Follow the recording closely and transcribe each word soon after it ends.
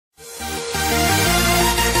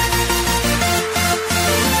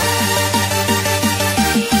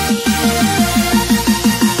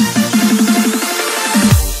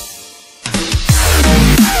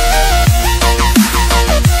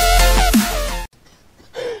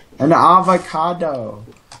An avocado.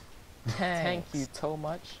 Thank you so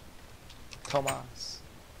much, Tomas.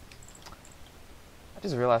 I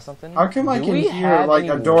just realized something. How come I Do can we hear have like any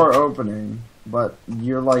a door opening, but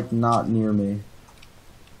you're like not near me?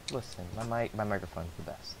 Listen, my microphone's the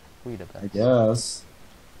best. We the best. I guess.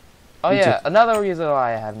 Oh Me yeah, too. another reason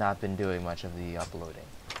why I have not been doing much of the uploading.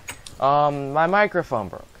 My microphone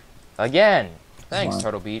broke. Again. Thanks, Fine.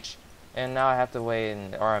 Turtle Beach. And now I have to wait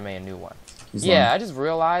and RMA a new one. He's Yeah, lying. I just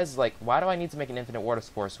realized, like, why do I need to make an infinite water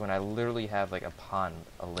source when I literally have, like, a pond,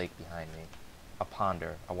 a lake behind me? A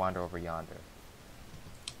ponder. I wander over yonder.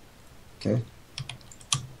 Okay.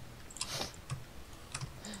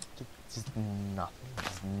 Just nothing.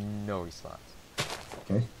 Just no response.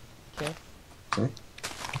 Okay. Okay. Okay.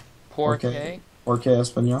 Porque. Okay. Porque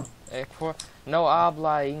español. No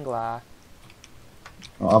habla inglés.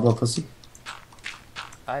 No habla pussy.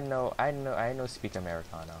 I know speak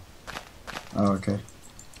Americano. Oh, okay.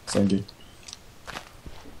 Same dude.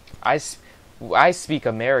 I speak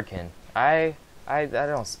American. I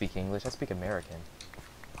don't speak English. I speak American.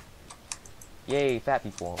 Yay, fat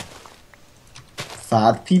people.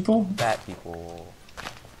 Fat people? Fat people.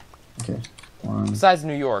 Okay. 1, Besides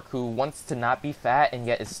New York, who wants to not be fat and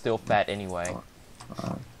yet is still fat anyway.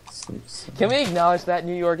 5, 6, Can we acknowledge that,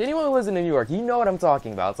 New York? Anyone who lives in New York, you know what I'm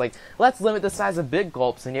talking about. It's like, let's limit the size of big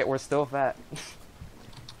gulps and yet we're still fat.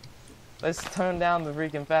 Let's turn down the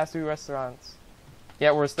freaking fast food restaurants.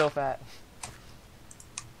 Yet we're still fat.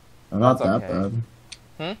 They're not That's that okay.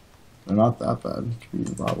 bad. Hmm? They're not that bad. It could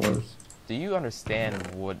be a lot worse. Do you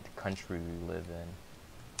understand what country we live in?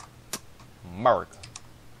 America.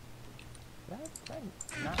 That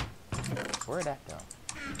not... Where'd that go?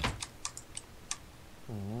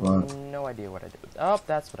 What? No idea what I did with them. Oh,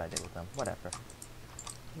 that's what I did with them. Whatever.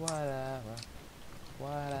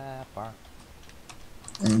 Whatever.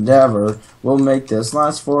 Endeavor will make this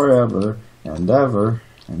last forever. Endeavor.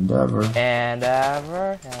 Endeavor. And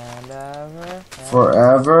ever, and ever, and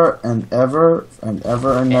Forever and ever and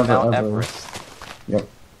ever and and never Mount ever. Everest. Yep.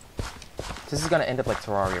 This is gonna end up like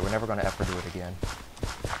Terraria. We're never gonna ever do it again.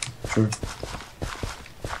 True.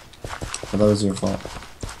 But that was your fault.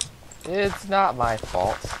 It's not my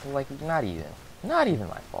fault. Like, not even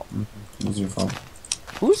my fault. It was your fault.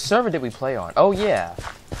 Whose server did we play on? Oh yeah,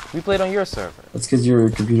 we played on your server. That's because your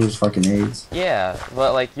computer's fucking AIDS. Yeah,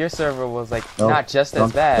 but like your server was like Don't- not just as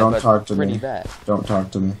don't- bad, don't but talk to pretty me. bad. Don't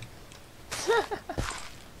talk to me.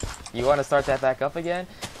 You want to start that back up again?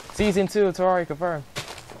 Season 2 of Terraria confirmed.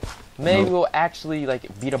 Maybe Nope. we'll actually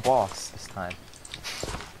like beat a boss this time.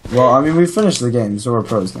 Well, I mean, we finished the game, so we're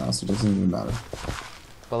pros now, so it doesn't even matter.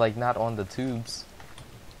 But like not on the tubes.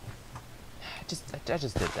 I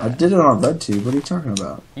just did that. I did it on RedTube. What are you talking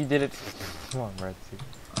about? You did it. Come on, RedTube.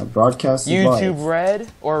 I broadcasted YouTube live.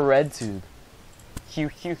 Red or RedTube? Hugh.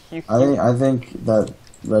 I think that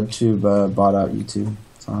RedTube bought out YouTube.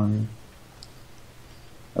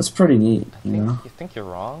 That's pretty neat, you know? You think you're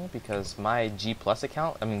wrong because my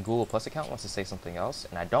Google Plus account wants to say something else,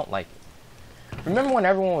 and I don't like it. Remember when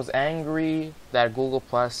everyone was angry that Google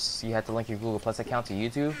Plus, you had to link your Google Plus account to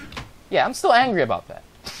YouTube? Yeah, I'm still angry about that.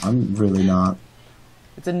 I'm really not.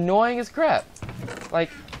 It's annoying as crap. Like,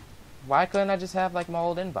 why couldn't I just have like my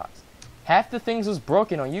old inbox? Half the things was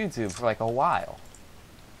broken on YouTube for like a while.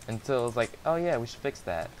 Until it was like, oh yeah, we should fix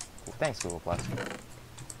that. Well, thanks, Google Plus.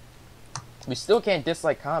 We still can't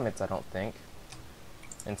dislike comments, I don't think.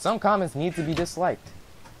 And some comments need to be disliked.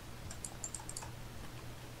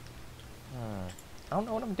 I don't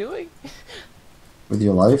know what I'm doing. With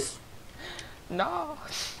your life? No.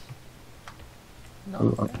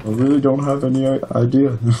 I really don't have any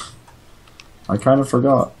idea. I kind of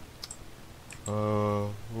forgot.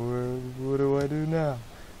 What do I do now?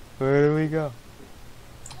 Where do we go?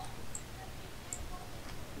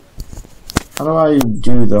 How do I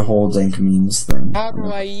do the whole dank memes thing? How do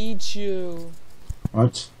I eat you?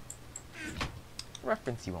 What?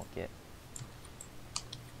 Reference you won't get.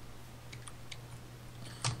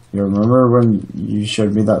 You remember when you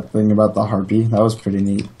showed me that thing about the harpy? That was pretty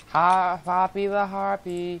neat. Harpy the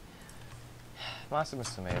harpy. Monster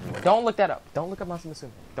Musume, everyone. Don't look that up. Don't look up Monster Musume.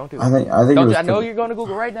 Don't do it. I think Don't it was I know pretty- you're going to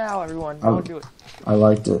Google right now, everyone. Don't do it. I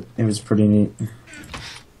liked it. It was pretty neat. Of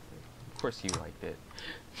course you liked it.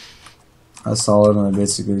 I saw it and I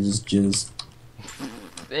basically just jizzed.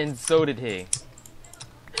 And so did he.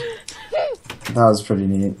 That was pretty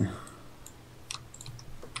neat.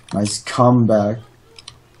 Nice comeback.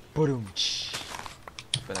 Boom.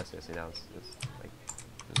 But no, seriously, that was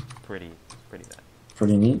pretty bad.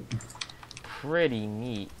 Pretty neat. Pretty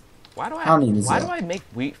neat. Why do How neat is why that? do I make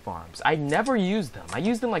wheat farms? I never use them. I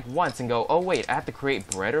use them like once and go, oh wait, I have to create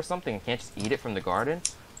bread or something. I can't just eat it from the garden.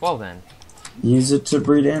 Well then. Use it to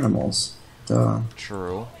breed animals. Duh.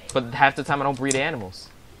 True. But half the time I don't breed animals.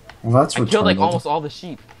 Well, that's I killed like retarded. almost all the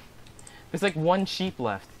sheep. There's like one sheep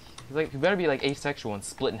left. It's like you better be like asexual and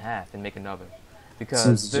split in half and make another. Because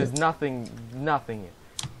Since- there's nothing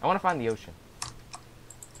I wanna find the ocean.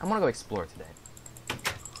 I wanna go explore today.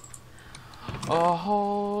 A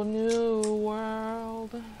whole new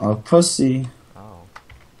world. A pussy. Oh.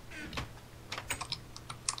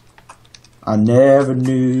 I never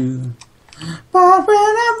knew. But when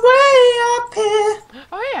I'm way up here.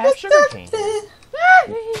 Oh yeah, I have sugarcane.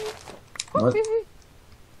 What?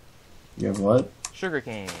 You have what?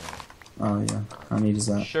 Sugarcane. Oh yeah. How neat is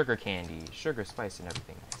that? Sugar candy. Sugar, spice, and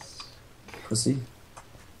everything nice. Pussy?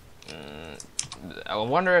 I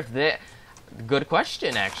wonder if that... Good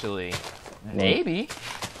question, actually. Maybe.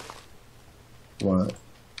 What?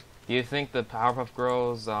 Do you think the Powerpuff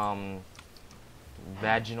Girls,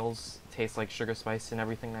 vaginals taste like sugar, spice, and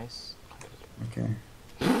everything nice? Okay.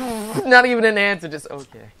 Not even an answer, just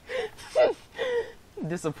okay.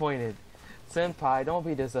 Disappointed. Senpai, don't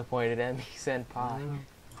be disappointed at me, Senpai.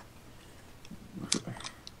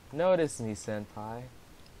 Notice me, Senpai.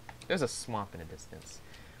 There's a swamp in the distance.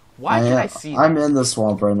 Why can I see I'm this? in the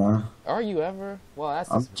swamp right now. Are you ever? Well,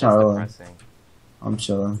 that's chilling. depressing. I'm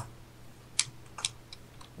chilling.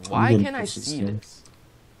 Why getting can I pushes see too. this?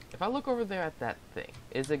 If I look over there at that thing,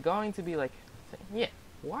 is it going to be like... Yeah.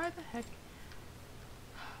 Why the heck...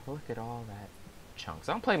 Look at all that chunks.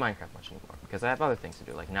 I don't play Minecraft much anymore because I have other things to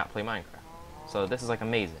do, like not play Minecraft. So this is like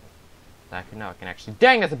amazing. Now I can actually...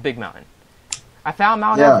 Dang, that's a big mountain. I found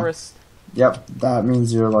Mount Everest. Yep, that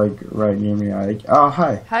means you're like right near me. Oh,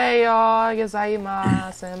 hi. Hey,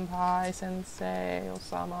 gozaimasu, senpai, sensei,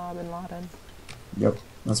 Osama bin Laden. Yep,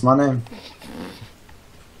 that's my name.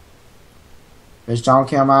 Bitch, don't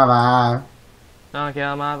kill my vibe. Don't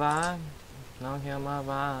kill my vibe. Don't kill my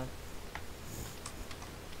vibe.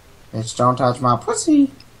 Bitch, don't touch my pussy.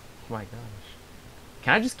 Oh my gosh.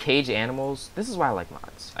 Can I just cage animals? This is why I like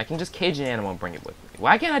mods. I can just cage an animal and bring it with me.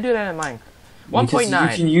 Why can't I do that in Minecraft? Because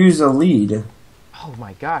 1.9. you can use a lead. Oh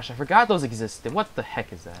my gosh, I forgot those existed. What the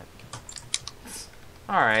heck is that?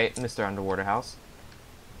 Alright, Mr. Underwater House.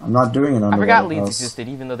 I'm not doing an I underwater forgot leads house. existed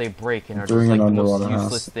even though they break and I'm are just doing like an the most underwater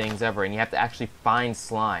useless house. things ever, and you have to actually find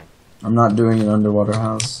slime. I'm not doing an underwater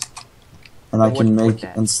house. And I Then can what- make...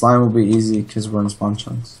 that? And slime will be easy because we're in spawn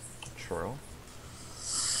chunks. True.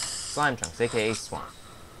 Slime chunks, aka swamp.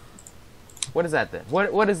 What is that then?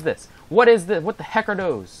 What is this? What is this? What the heck are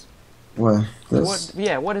those? What? This What?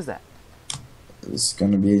 Yeah, what is that? is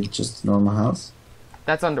going to be just a normal house?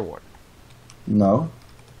 That's underwater. No.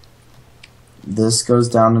 This goes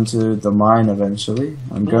down into the mine eventually.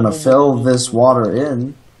 I'm going to fill this water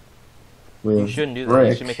in with You shouldn't do that. brick.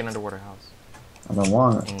 You should make an underwater house. I don't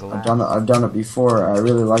want it. In I've glass. I've done it before. I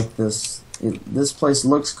really like this. This place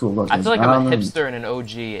looks cool looking. I feel like I'm a don't know. hipster and an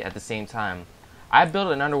OG at the same time. I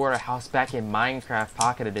built an underwater house back in Minecraft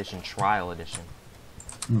Pocket Edition Trial Edition.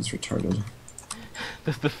 That's retarded.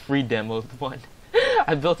 The free demo one.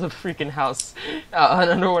 I built a freaking house, an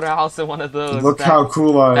underwater house in one of those. Look back, how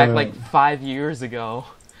cool I back am. like 5 years ago,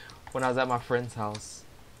 when I was at my friend's house.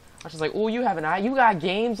 I was just like, "Oh, you got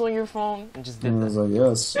games on your phone?" And just did And I was that.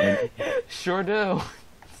 like, yes. Sure do.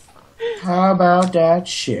 How about that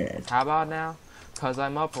shit? How about now? 'Cause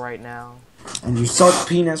I'm up right now. And you suck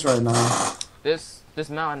penis right now. This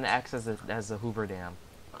mountain acts as a Hoover Dam,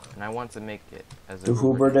 and I want to make it as a The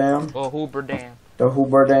Hoover Dam. Oh, Hoover Dam. The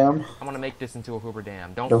Hoover Dam. I'm gonna make this into a Hoover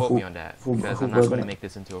Dam. Don't The quote me on that Hoover because I'm not Dam. gonna make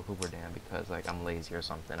this into a Hoover Dam because like I'm lazy or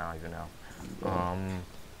something. I don't even know.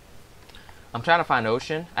 I'm trying to find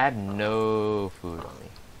ocean. I have no food on me.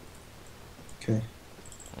 Okay.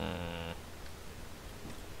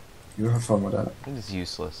 You have fun with that. This is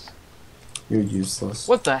useless. You're useless.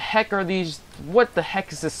 What the heck are these? What the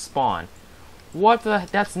heck is this spawn? What the?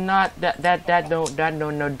 That's not that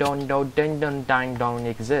don't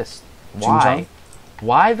exist. Why?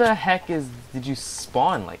 Why the heck did you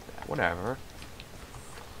spawn like that? Whatever.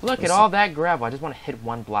 Look at all that gravel. I just want to hit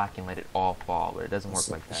one block and let it all fall, but it doesn't work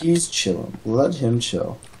like that. He's chilling. Let him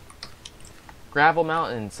chill. Gravel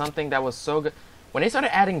Mountain, something that was so good. When they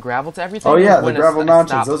started adding gravel to everything, Oh yeah, was the when gravel I mountains.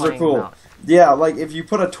 stopped Those are playing cool. Mountain. Yeah, like if you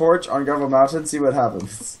put a torch on Gravel Mountain, see what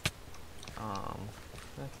happens.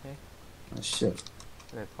 Okay. Oh, shit.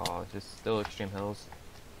 What do I call it? Just still extreme hills.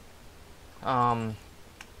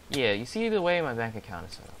 Yeah, you see the way my bank account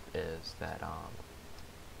is set up is that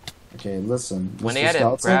Okay, listen. When Mr. they added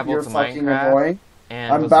Skeleton, gravel you're to fucking Minecraft, annoying.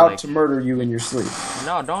 and I'm was about like, to murder you in your sleep.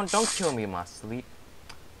 No, don't kill me in my sleep.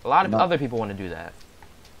 A lot of No. other people want to do that.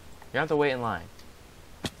 You have to wait in line.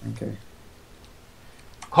 Okay.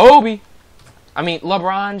 Kobe. I mean,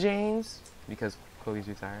 LeBron James, because Kobe's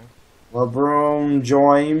retiring. LeBron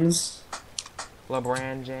James.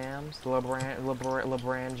 LeBron Jams. LeBron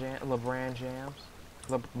Jams.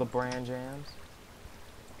 LeBron Jams.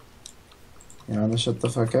 You wanna shut the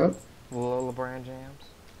fuck up? LeBron Jams.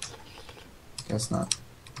 Guess not.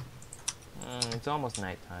 It's almost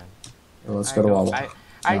nighttime. Well, let's go to Wawa.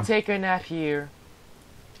 I No. take a nap here.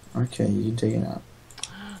 Okay, you can take it out.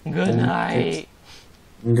 Good night.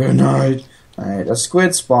 Good night. Alright, a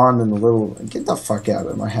squid spawned in the little... Get the fuck out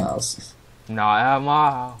of my house. Not at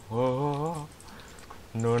my... Oh,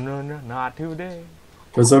 no, not today.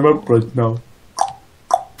 Cause I'm up right now.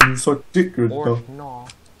 You suck dick right Or now. no.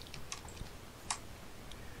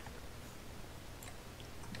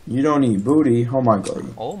 You don't eat booty. Oh my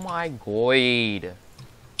god. Oh my god.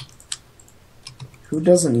 Who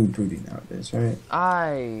doesn't eat booty nowadays, right?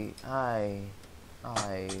 I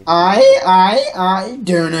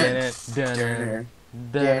Doing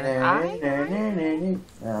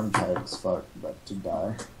I'm tired as fuck. About to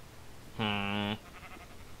die.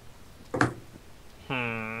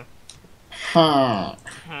 Huh.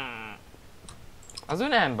 I was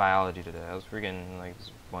doing that in biology today. I was freaking, like,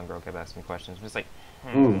 this one girl kept asking me questions. Just like,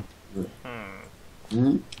 Ooh.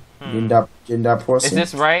 Getting that pussy? Is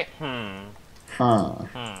this right? Huh.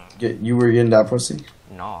 You were getting that pussy?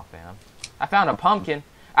 No, fam. I found a pumpkin.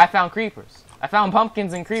 I found creepers. I found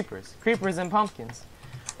pumpkins and creepers. Creepers and pumpkins.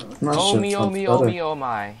 Oh me, oh me, oh me, oh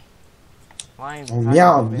my. Lions. Oh,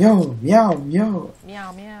 meow, meow, meow, meow.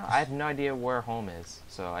 Meow, meow. I have no idea where home is,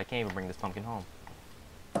 so I can't even bring this pumpkin home.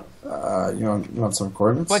 You want some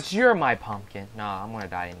coordinates? But you're my pumpkin. Nah, I'm gonna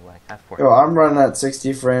die anyway. That's for Yo, I'm running at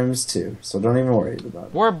 60 frames too, so don't even worry about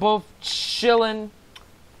it. We're both chilling.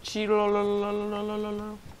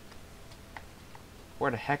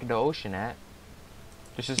 Where the heck the ocean at?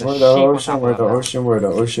 This is a Where sheep the on ocean, top where of the that. ocean, where the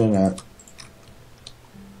ocean at?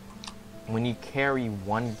 When you carry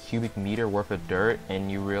 1 cubic meter worth of dirt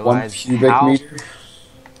and you 1 realize cubic meter?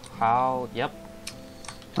 yep.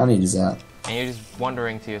 How neat is that? And you're just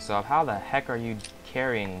wondering to yourself, how the heck are you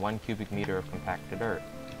carrying 1 cubic meter of compacted dirt?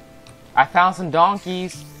 I found some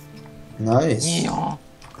donkeys. Nice. Yeah.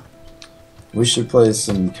 We should play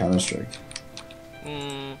some Counter-Strike.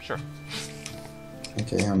 Sure.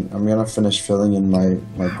 Okay, I'm gonna finish filling in my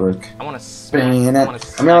brick. I wanna smack.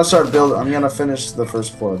 I'm gonna start building. I'm gonna finish the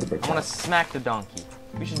first floor of the brick. I wanna smack the donkey.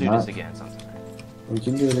 We should do this again sometime. We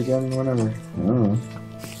can do it again whenever. I don't know.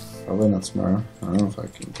 Probably not tomorrow. I don't know if I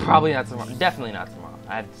can. Probably not tomorrow. Definitely not tomorrow.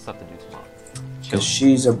 I have stuff to do tomorrow. Chill. Cause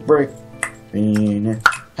she's a brick in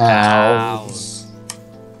a house.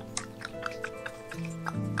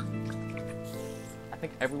 I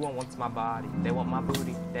think everyone wants my body. They want my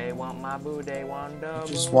booty. They want my booty. They want the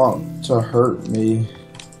Just booty. want to hurt me.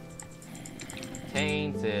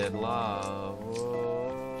 Tainted love.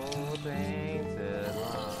 Oh, tainted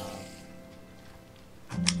love.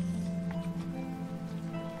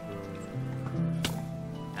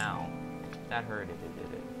 Ow. That hurt.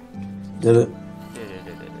 Did it?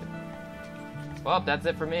 Well, that's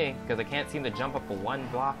it for me, because I can't seem to jump up a 1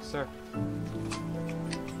 block circle.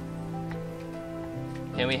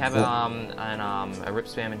 Can we have a rip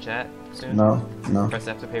spam in chat soon? No, no. Press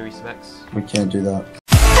F to pay respects. We can't do that.